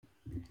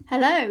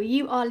Hello,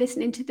 you are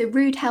listening to the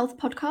Rude Health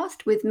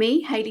Podcast with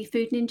me, Hayley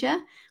Food Ninja,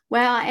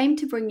 where I aim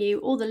to bring you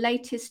all the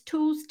latest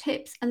tools,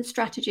 tips, and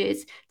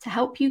strategies to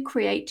help you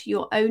create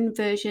your own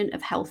version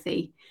of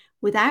healthy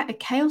without a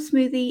kale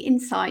smoothie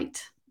in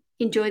sight.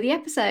 Enjoy the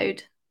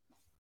episode.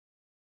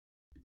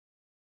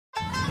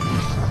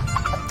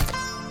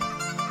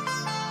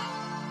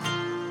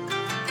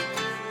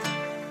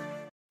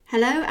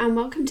 Hello, and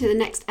welcome to the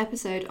next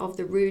episode of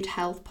the Rude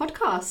Health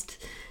Podcast.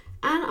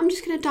 And I'm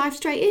just going to dive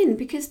straight in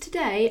because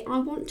today I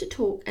want to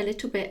talk a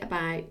little bit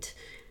about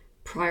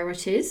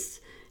priorities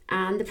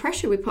and the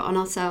pressure we put on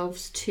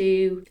ourselves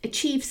to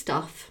achieve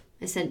stuff,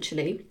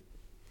 essentially.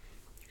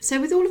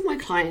 So with all of my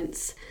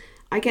clients,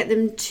 I get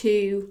them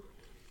to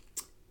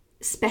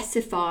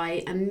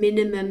specify a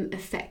minimum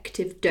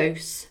effective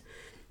dose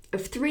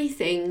of 3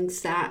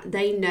 things that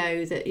they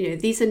know that,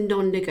 these are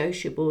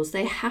non-negotiables.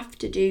 They have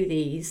to do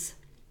these.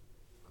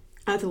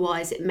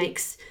 Otherwise, it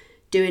makes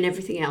doing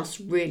everything else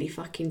really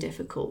fucking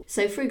difficult.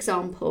 So for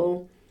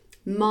example,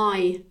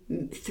 my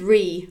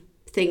 3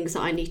 things that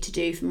I need to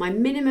do for my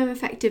minimum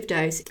effective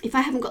dose, if I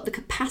haven't got the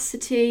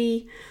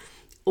capacity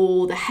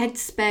or the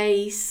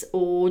headspace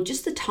or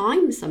just the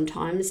time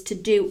sometimes to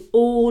do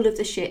all of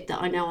the shit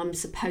that I know I'm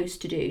supposed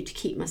to do to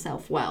keep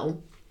myself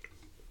well,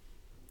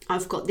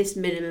 I've got this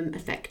minimum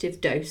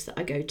effective dose that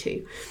I go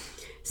to.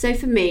 So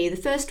for me, the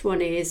first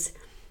one is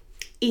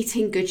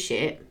eating good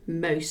shit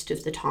most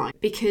of the time,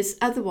 because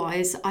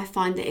otherwise I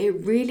find that it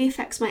really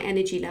affects my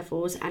energy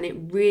levels and it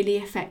really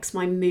affects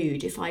my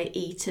mood if I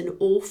eat an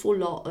awful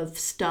lot of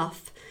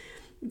stuff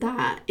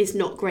that is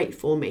not great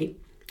for me.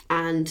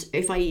 And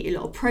if I eat a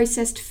lot of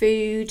processed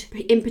food,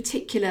 in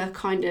particular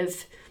kind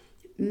of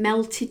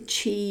melted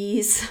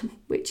cheese,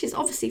 which is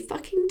obviously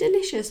fucking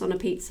delicious on a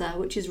pizza,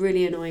 which is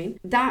really annoying,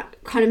 that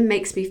kind of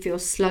makes me feel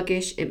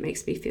sluggish, it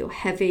makes me feel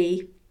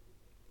heavy.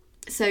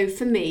 So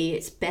for me,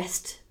 it's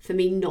best for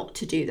me not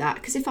to do that,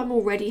 because if I'm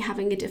already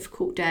having a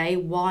difficult day,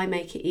 why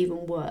make it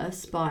even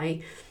worse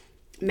by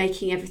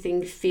making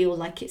everything feel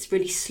like it's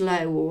really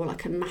slow or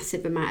like a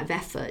massive amount of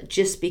effort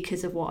just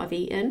because of what I've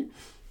eaten?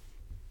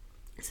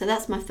 So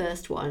that's my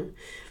first one.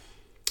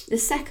 The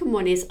second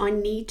one is I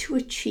need to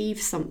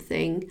achieve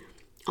something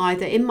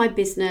either in my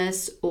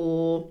business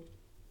or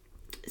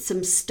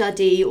some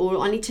study, or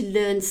I need to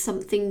learn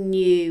something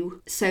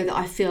new so that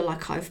I feel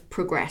like I've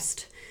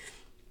progressed.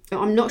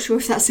 I'm not sure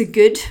if that's a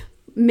good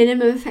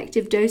minimum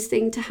effective dose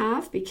thing to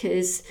have,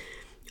 because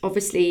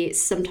obviously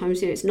it's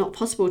sometimes it's not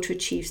possible to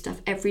achieve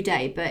stuff every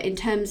day, but in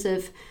terms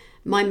of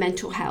my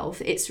mental health,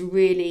 it's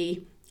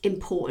really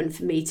important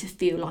for me to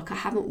feel like I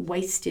haven't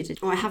wasted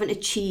or I haven't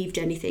achieved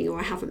anything or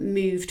I haven't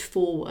moved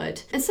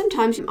forward. And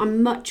sometimes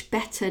I'm much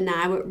better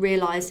now at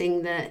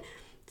realizing that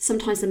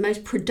sometimes the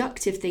most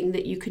productive thing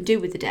that you can do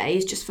with the day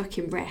is just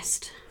fucking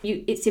rest.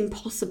 It's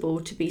impossible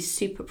to be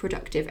super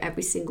productive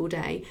every single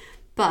day,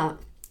 but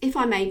if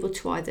I'm able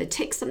to either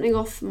tick something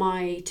off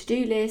my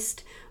to-do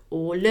list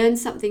or learn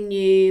something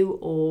new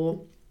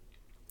or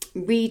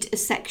read a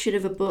section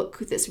of a book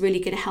that's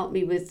really going to help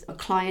me with a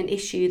client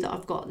issue that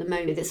I've got at the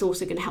moment that's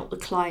also going to help the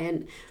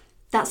client,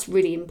 that's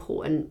really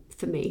important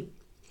for me.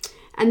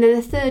 And then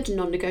the third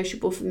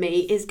non-negotiable for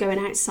me is going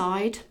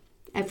outside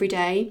every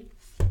day.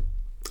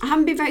 I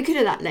haven't been very good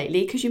at that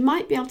lately, because you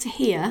might be able to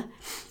hear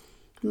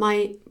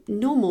my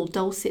normal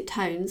dulcet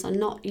tones are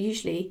not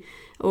usually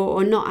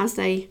or not as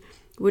they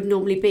would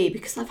normally be,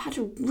 because I've had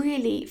a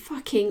really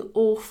fucking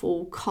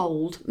awful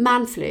cold,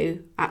 man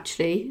flu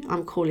actually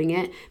I'm calling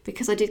it,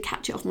 because I did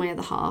catch it off my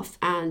other half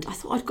and I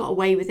thought I'd got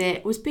away with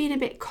it. I was being a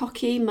bit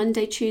cocky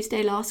Monday,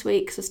 Tuesday last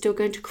week because I was still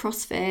going to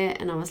CrossFit,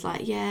 and I was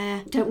like, yeah,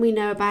 don't we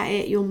know about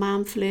it, your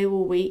man flu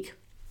all week.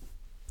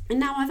 And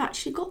now I've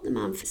actually got the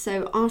man flu,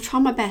 so I'll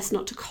try my best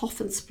not to cough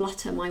and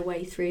splutter my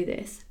way through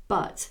this.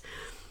 But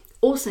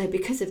also,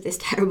 because of this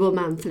terrible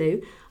man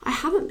flu, I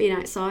haven't been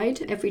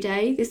outside every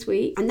day this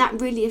week, and that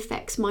really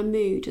affects my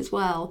mood as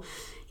well.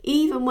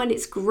 Even when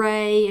it's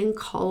grey and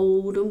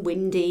cold and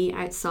windy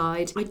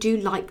outside, I do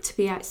like to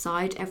be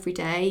outside every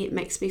day. It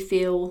makes me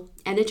feel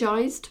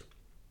energised.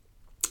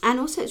 And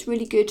also it's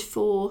really good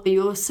for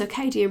your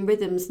circadian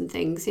rhythms and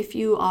things. If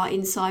you are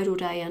inside all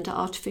day under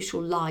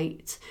artificial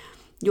light,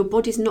 your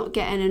body's not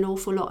getting an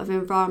awful lot of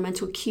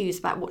environmental cues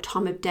about what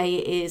time of day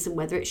it is and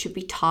whether it should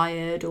be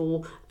tired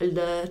or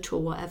alert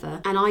or whatever.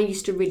 And I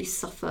used to really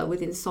suffer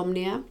with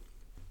insomnia.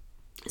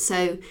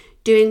 So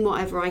doing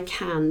whatever I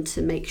can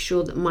to make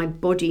sure that my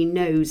body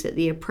knows at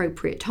the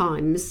appropriate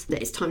times that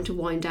it's time to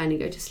wind down and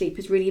go to sleep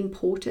is really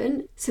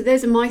important. So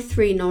those are my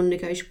 3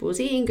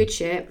 non-negotiables: eating good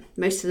shit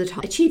most of the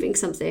time, achieving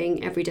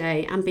something every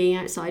day, and being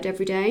outside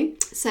every day.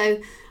 So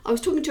I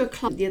was talking to a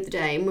client the other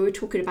day and we were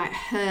talking about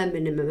her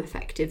minimum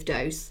effective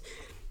dose.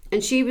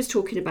 And she was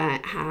talking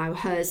about how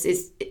hers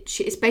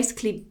it's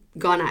basically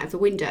gone out of the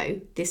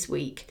window this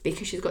week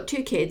because she's got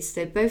 2 kids.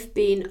 They've both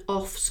been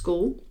off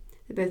school.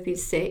 They've both been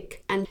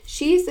sick, and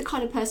she is the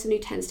kind of person who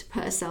tends to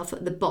put herself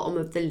at the bottom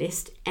of the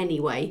list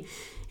anyway.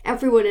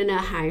 Everyone in her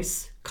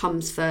house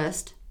comes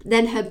first,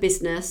 then her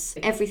business,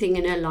 everything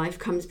in her life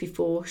comes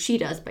before she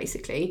does,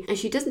 basically. And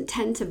she doesn't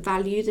tend to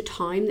value the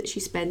time that she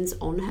spends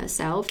on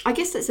herself. I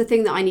guess that's the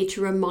thing that I need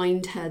to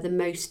remind her the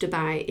most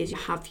about is,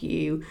 have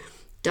you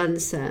done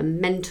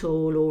some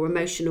mental or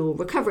emotional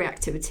recovery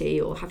activity,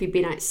 or have you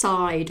been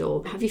outside,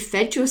 or have you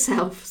fed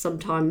yourself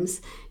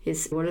sometimes,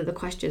 is one of the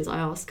questions I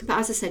ask. But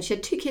as I said, she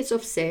had 2 kids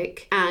off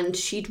sick and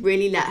she'd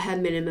really let her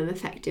minimum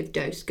effective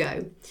dose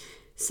go.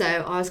 So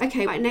I was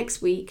okay, right,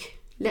 next week,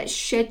 let's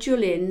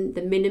schedule in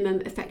the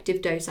minimum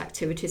effective dose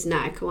activities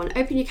now. Come on,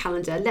 open your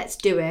calendar, let's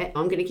do it.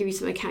 I'm going to give you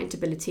some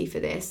accountability for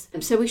this.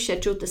 And so we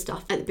scheduled the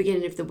stuff at the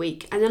beginning of the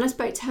week. And then I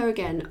spoke to her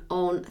again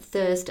on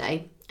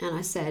Thursday and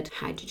I said,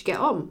 how did you get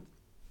on?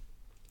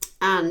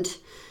 And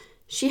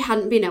she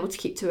hadn't been able to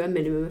keep to a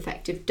minimum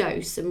effective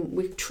dose. And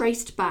we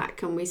traced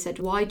back and we said,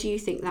 why do you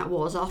think that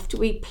was? After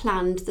we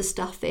planned the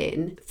stuff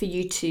in for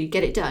you to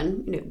get it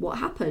done, what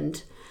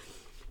happened?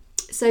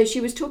 So she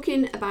was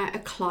talking about a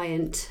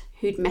client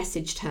who'd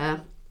messaged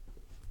her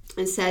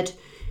and said,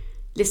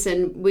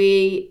 listen,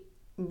 we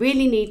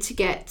really need to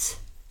get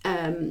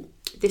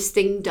this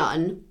thing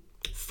done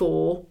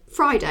for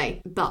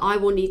Friday, but I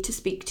will need to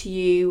speak to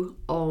you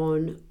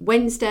on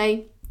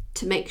Wednesday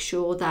to make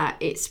sure that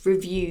it's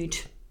reviewed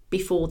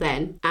before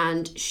then.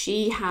 And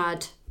she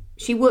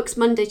works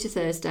Monday to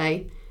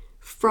Thursday.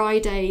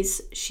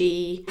 Fridays,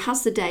 she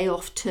has the day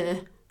off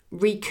to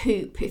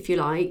recoup, if you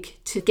like,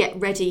 to get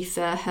ready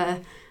for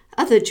her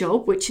other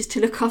job, which is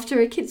to look after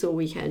her kids all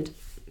weekend.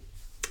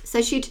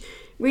 So she'd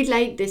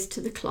relayed this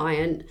to the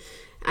client,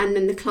 and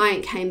then the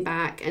client came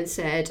back and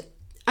said,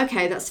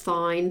 okay, that's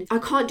fine. I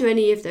can't do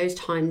any of those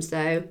times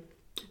though,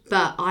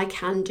 but I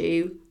can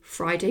do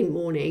Friday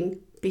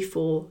morning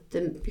before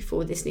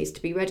this needs to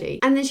be ready.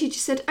 And then she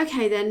just said,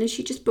 okay then, and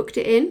she just booked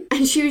it in.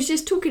 And she was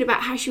just talking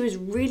about how she was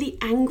really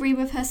angry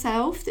with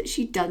herself that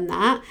she'd done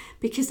that,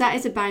 because that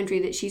is a boundary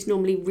that she's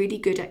normally really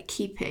good at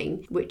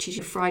keeping, which is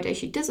Friday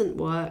she doesn't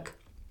work,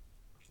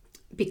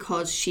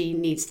 because she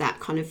needs that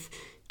kind of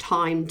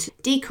time to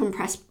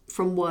decompress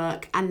from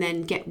work and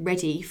then get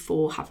ready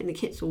for having the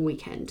kids all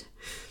weekend.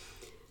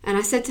 And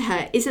I said to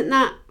her, isn't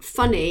that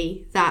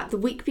funny that the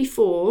week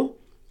before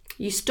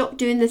you stopped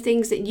doing the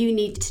things that you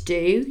need to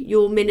do,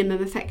 your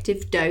minimum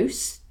effective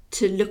dose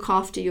to look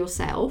after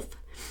yourself,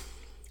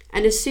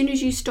 and as soon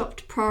as you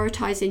stopped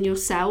prioritizing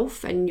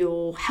yourself and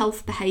your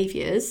health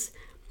behaviors,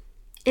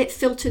 it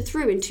filtered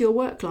through into your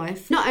work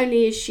life. Not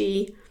only is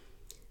she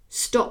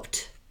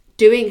stopped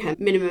doing her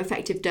minimum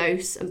effective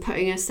dose and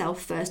putting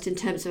herself first in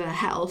terms of her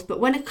health, but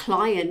when a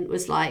client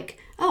was like,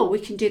 oh, we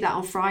can do that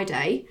on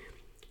Friday,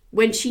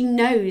 when she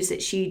knows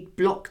that she'd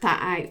blocked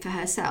that out for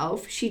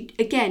herself, she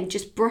again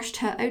just brushed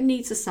her own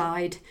needs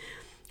aside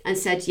and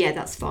said, yeah,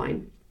 that's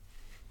fine.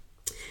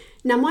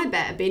 Now, my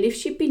bet had been if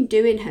she'd been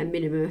doing her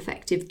minimum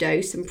effective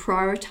dose and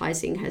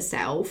prioritising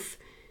herself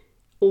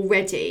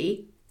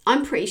already,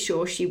 I'm pretty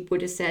sure she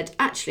would have said,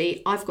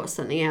 actually, I've got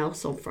something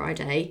else on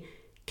Friday.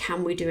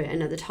 Can we do it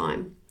another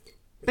time?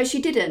 But she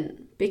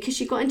didn't, because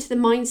she got into the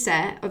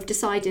mindset of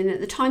deciding that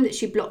the time that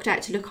she blocked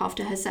out to look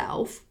after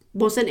herself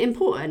wasn't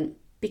important,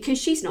 because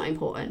she's not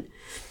important.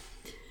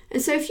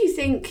 And so if you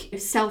think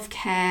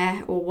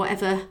self-care, or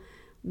whatever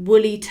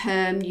woolly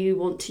term you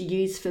want to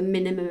use for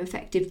minimum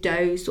effective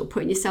dose, or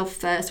putting yourself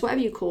first,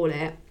 whatever you call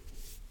it,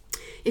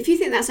 if you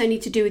think that's only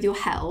to do with your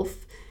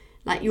health,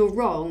 like, you're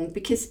wrong,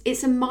 because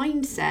it's a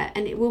mindset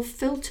and it will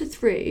filter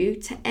through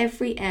to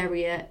every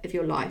area of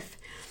your life.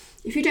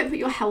 If you don't put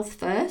your health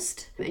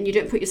first and you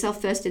don't put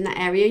yourself first in that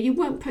area, you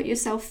won't put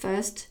yourself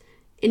first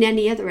in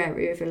any other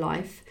area of your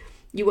life.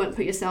 You won't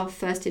put yourself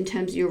first in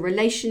terms of your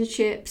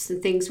relationships,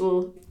 and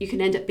you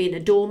can end up being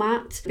a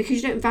doormat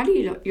because you don't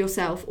value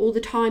yourself all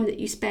the time that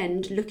you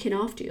spend looking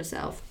after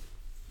yourself.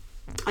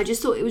 I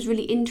just thought it was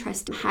really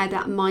interesting how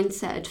that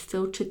mindset had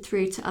filtered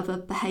through to other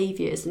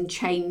behaviours and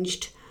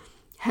changed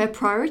her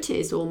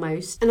priorities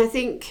almost. And I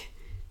think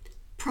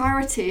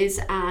priorities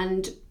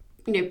and,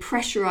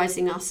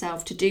 pressurising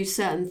ourselves to do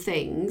certain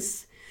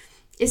things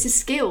is a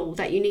skill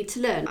that you need to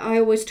learn. I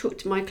always talk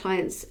to my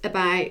clients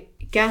about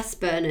gas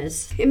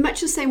burners in much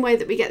the same way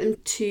that we get them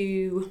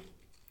to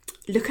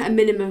look at a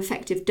minimum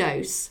effective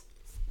dose.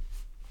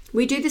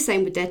 We do the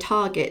same with their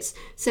targets.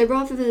 So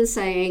rather than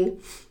saying,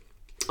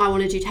 I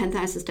want to do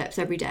 10,000 steps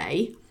every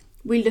day,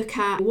 we look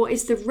at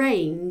what's the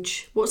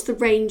range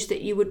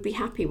that you would be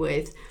happy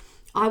with.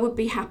 I would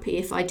be happy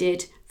if I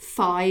did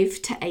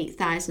 5,000 to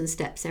 8,000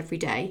 steps every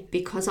day,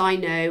 because I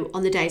know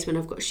on the days when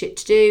I've got shit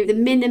to do, the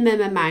minimum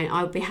amount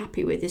I would be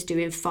happy with is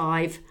doing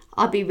 5.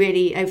 I'd be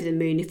really over the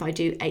moon if I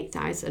do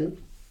 8,000.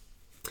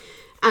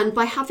 And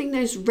by having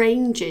those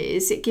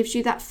ranges, it gives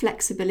you that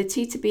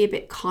flexibility to be a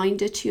bit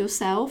kinder to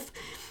yourself.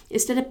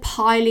 Instead of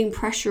piling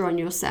pressure on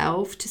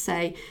yourself to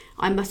say,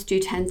 I must do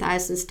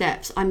 10,000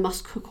 steps, I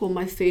must cook all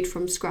my food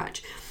from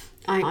scratch,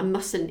 I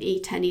mustn't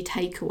eat any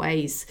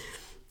takeaways,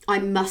 I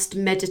must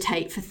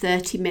meditate for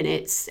 30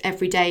 minutes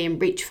every day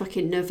and reach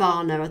fucking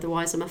nirvana,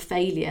 otherwise I'm a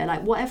failure.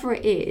 Like, whatever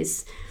it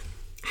is,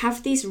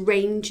 have these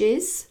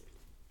ranges,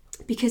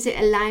 because it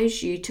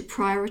allows you to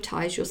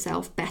prioritize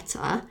yourself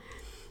better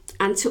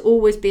and to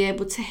always be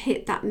able to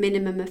hit that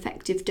minimum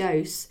effective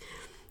dose.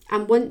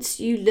 And once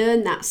you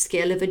learn that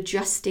skill of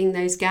adjusting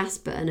those gas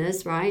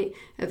burners, right,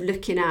 of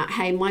looking at,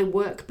 hey, my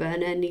work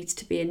burner needs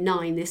to be a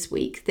 9 this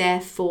week,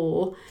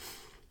 therefore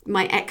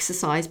my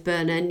exercise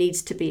burner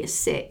needs to be a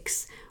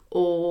 6,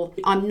 or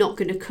I'm not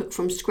going to cook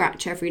from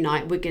scratch every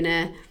night. We're going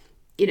to,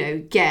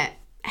 get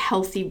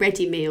healthy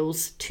ready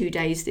meals 2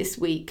 days this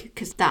week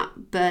because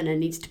that burner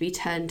needs to be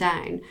turned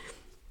down.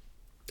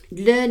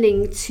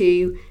 Learning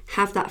to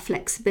have that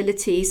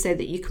flexibility so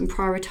that you can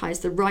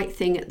prioritize the right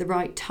thing at the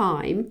right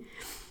time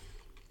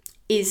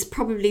is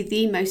probably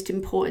the most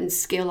important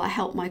skill I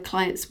help my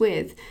clients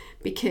with,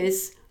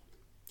 because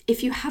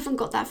if you haven't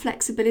got that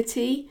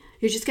flexibility,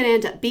 you're just going to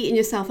end up beating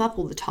yourself up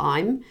all the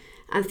time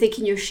and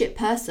thinking you're a shit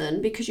person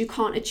because you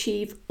can't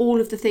achieve all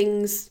of the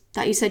things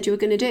that you said you were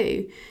going to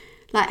do.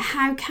 Like,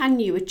 how can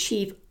you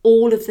achieve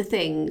all of the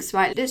things,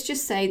 right? Let's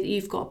just say that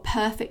you've got a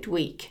perfect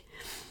week.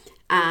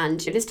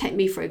 And let's take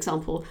me, for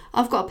example.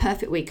 I've got a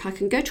perfect week. I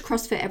can go to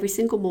CrossFit every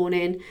single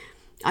morning.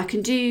 I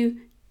can do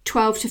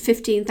 12 to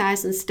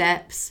 15,000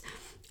 steps.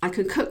 I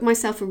can cook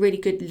myself a really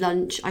good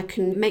lunch. I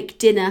can make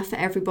dinner for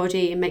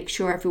everybody and make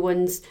sure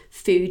everyone's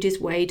food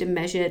is weighed and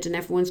measured and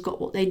everyone's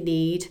got what they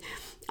need.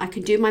 I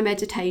can do my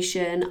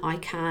meditation. I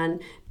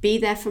can be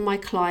there for my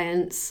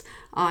clients.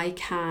 I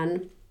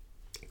can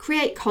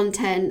create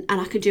content,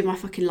 and I can do my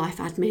fucking life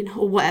admin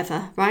or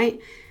whatever, right?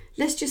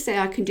 Let's just say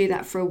I can do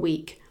that for a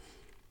week.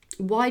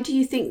 Why do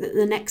you think that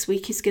the next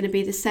week is going to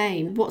be the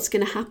same? What's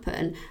going to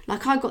happen?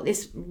 Like, I got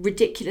this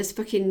ridiculous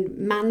fucking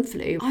man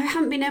flu. I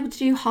haven't been able to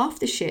do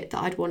half the shit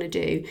that I'd want to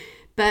do.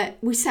 But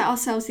we set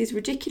ourselves these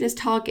ridiculous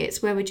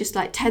targets where we're just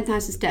like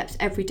 10,000 steps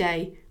every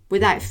day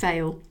without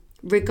fail,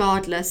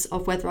 regardless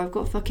of whether I've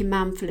got fucking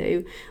man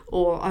flu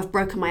or I've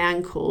broken my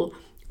ankle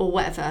or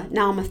whatever.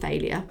 Now I'm a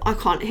failure. I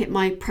can't hit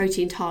my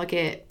protein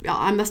target.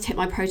 I must hit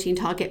my protein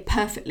target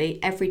perfectly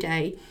every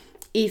day,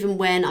 even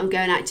when I'm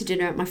going out to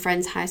dinner at my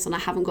friend's house and I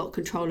haven't got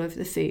control over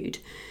the food.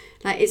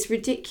 Like, it's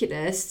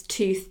ridiculous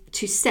to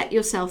set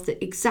yourself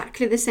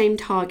exactly the same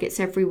targets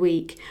every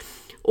week,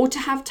 or to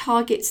have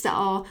targets that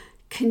are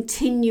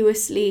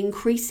continuously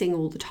increasing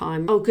all the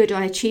time. Oh, good,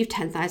 I achieved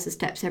 10,000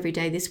 steps every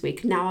day this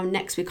week. Now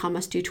next week I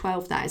must do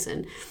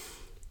 12,000.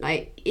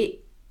 Like,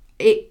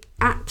 it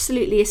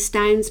absolutely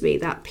astounds me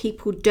that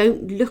people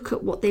don't look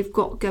at what they've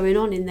got going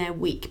on in their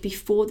week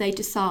before they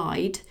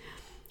decide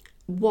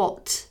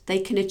what they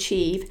can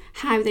achieve,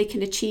 how they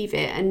can achieve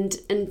it,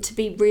 and to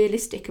be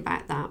realistic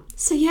about that.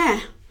 So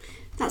yeah,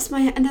 that's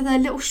another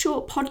little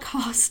short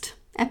podcast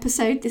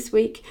episode this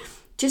week.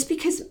 Just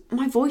because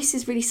my voice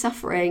is really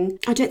suffering,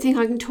 I don't think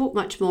I can talk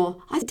much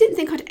more. I didn't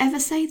think I'd ever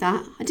say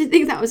that. I didn't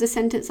think that was a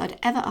sentence I'd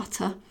ever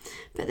utter.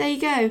 But there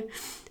you go.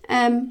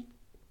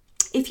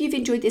 If you've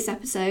enjoyed this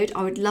episode,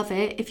 I would love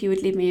it if you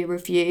would leave me a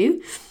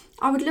review.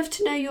 I would love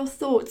to know your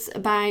thoughts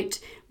about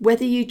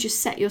whether you just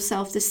set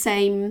yourself the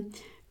same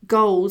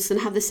goals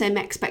and have the same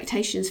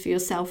expectations for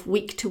yourself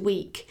week to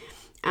week,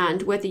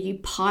 and whether you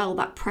pile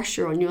that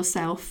pressure on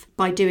yourself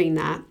by doing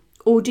that,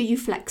 or do you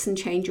flex and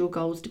change your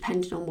goals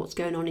depending on what's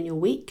going on in your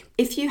week.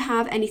 If you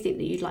have anything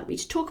that you'd like me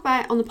to talk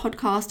about on the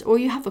podcast, or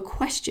you have a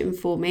question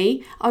for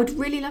me, I would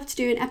really love to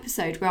do an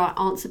episode where I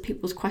answer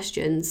people's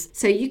questions.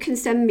 So you can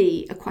send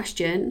me a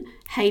question,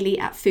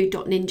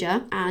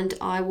 hayley@food.ninja, and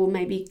I will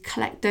maybe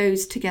collect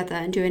those together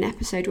and do an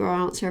episode where I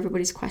answer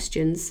everybody's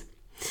questions.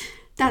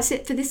 That's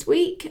it for this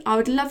week. I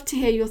would love to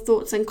hear your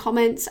thoughts and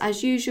comments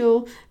as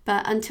usual,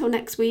 but until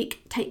next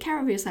week, take care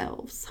of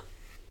yourselves.